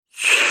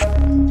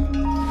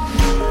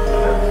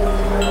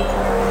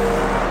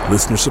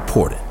Listener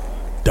supported.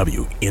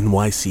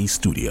 WNYC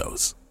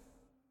Studios.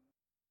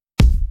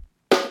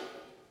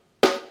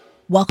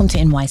 Welcome to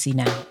NYC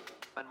Now,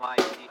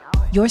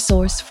 your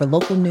source for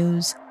local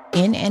news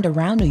in and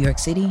around New York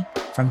City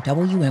from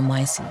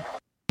WNYC.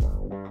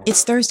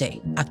 It's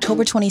Thursday,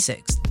 October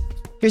 26th.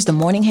 Here's the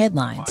morning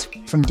headlines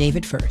from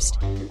David First.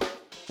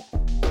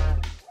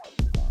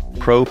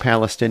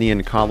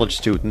 Pro-Palestinian college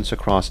students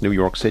across New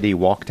York City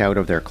walked out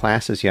of their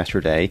classes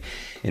yesterday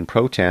in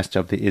protest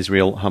of the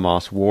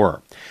Israel-Hamas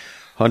war.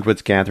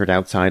 Hundreds gathered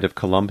outside of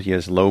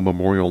Columbia's Low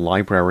Memorial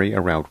Library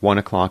around 1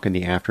 o'clock in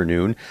the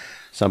afternoon,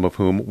 some of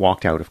whom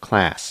walked out of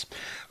class.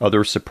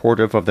 Others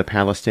supportive of the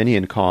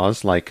Palestinian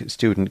cause, like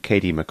student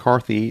Katie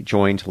McCarthy,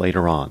 joined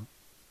later on.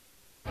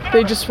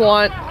 They just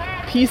want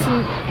peace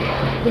in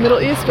the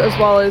Middle East, as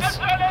well as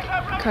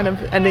kind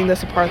of ending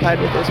this apartheid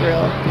with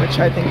Israel, which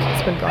I think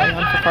has been going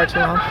on for far too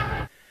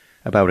long.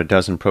 About a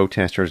dozen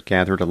protesters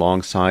gathered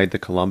alongside the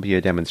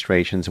Columbia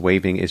demonstrations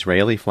waving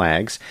Israeli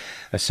flags.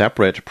 A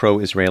separate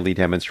pro-Israeli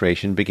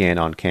demonstration began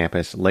on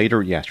campus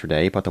later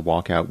yesterday, but the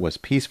walkout was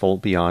peaceful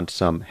beyond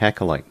some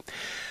heckling.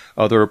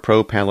 Other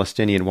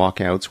pro-Palestinian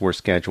walkouts were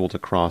scheduled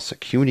across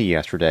CUNY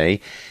yesterday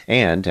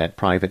and at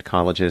private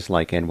colleges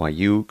like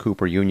NYU,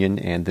 Cooper Union,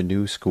 and the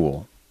New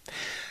School.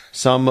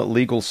 Some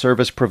legal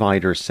service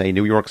providers say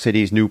New York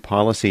City's new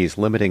policies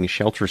limiting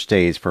shelter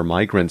stays for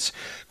migrants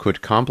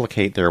could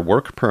complicate their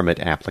work permit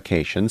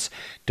applications.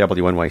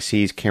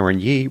 WNYC's Karen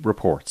Yee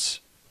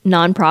reports.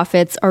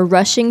 Nonprofits are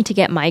rushing to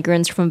get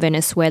migrants from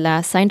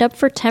Venezuela signed up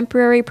for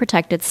temporary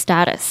protected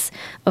status,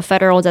 a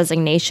federal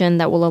designation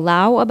that will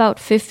allow about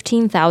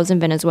 15,000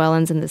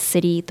 Venezuelans in the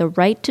city the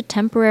right to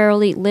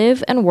temporarily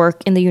live and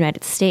work in the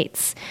United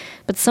States.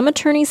 But some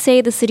attorneys say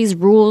the city's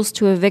rules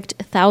to evict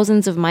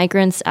thousands of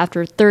migrants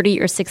after 30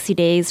 or 60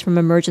 days from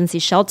emergency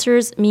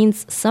shelters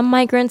means some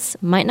migrants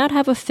might not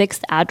have a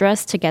fixed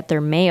address to get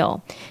their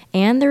mail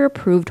and their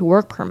approved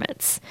work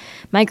permits.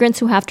 Migrants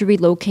who have to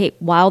relocate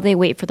while they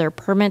wait for their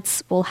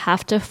permits will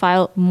have to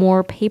file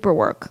more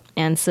paperwork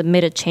and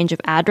submit a change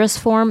of address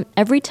form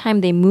every time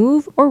they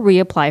move or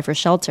reapply for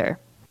shelter.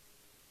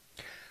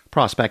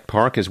 Prospect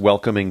Park is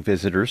welcoming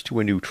visitors to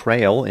a new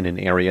trail in an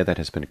area that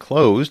has been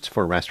closed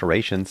for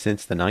restoration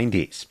since the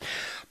 90s.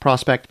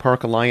 Prospect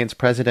Park Alliance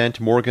President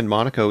Morgan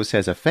Monaco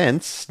says a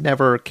fence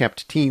never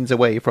kept teens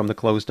away from the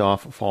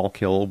closed-off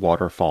Fallkill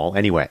waterfall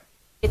anyway.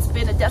 It's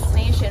been a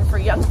destination for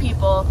young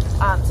people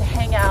to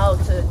hang out,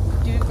 to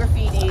do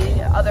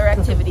graffiti, other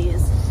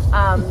activities.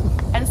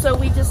 And so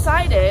we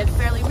decided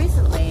fairly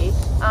recently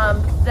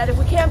that if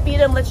we can't beat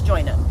them, let's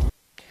join them.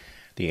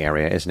 The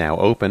area is now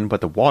open,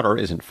 but the water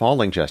isn't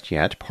falling just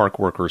yet. Park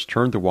workers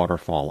turned the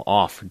waterfall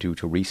off due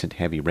to recent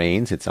heavy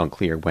rains. It's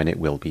unclear when it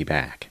will be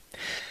back.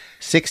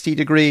 60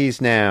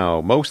 degrees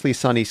now. Mostly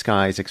sunny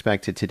skies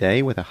expected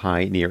today with a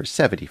high near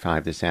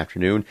 75 this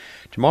afternoon.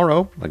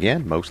 Tomorrow,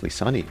 again, mostly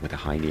sunny with a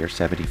high near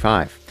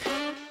 75.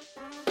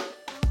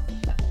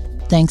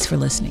 Thanks for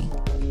listening.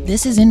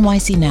 This is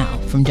NYC Now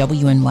from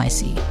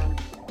WNYC.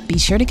 Be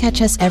sure to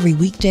catch us every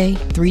weekday,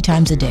 3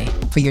 times a day,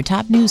 for your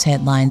top news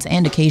headlines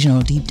and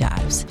occasional deep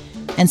dives.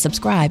 And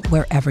subscribe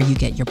wherever you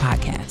get your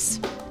podcasts.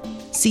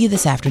 See you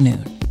this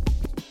afternoon.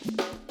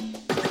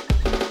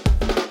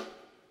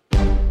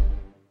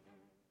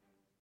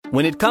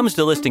 When it comes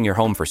to listing your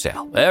home for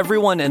sale,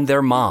 everyone and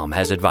their mom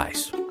has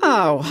advice.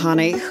 Oh,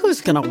 honey, who's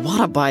going to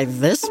want to buy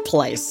this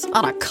place?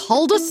 On a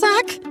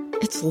cul-de-sac?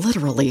 It's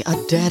literally a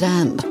dead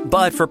end.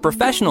 But for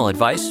professional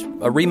advice,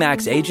 a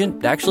RE/MAX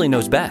agent actually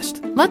knows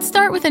best. Let's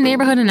start with a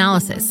neighborhood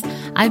analysis.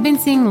 I've been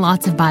seeing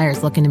lots of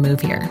buyers looking to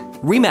move here.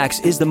 RE/MAX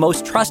is the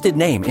most trusted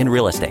name in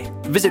real estate.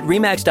 Visit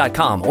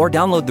RE/MAX.com or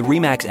download the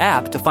RE/MAX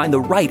app to find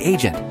the right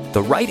agent.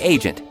 The right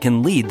agent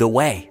can lead the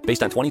way.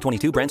 Based on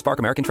 2022 BrandSpark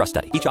American Trust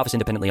Study. Each office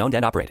independently owned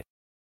and operated.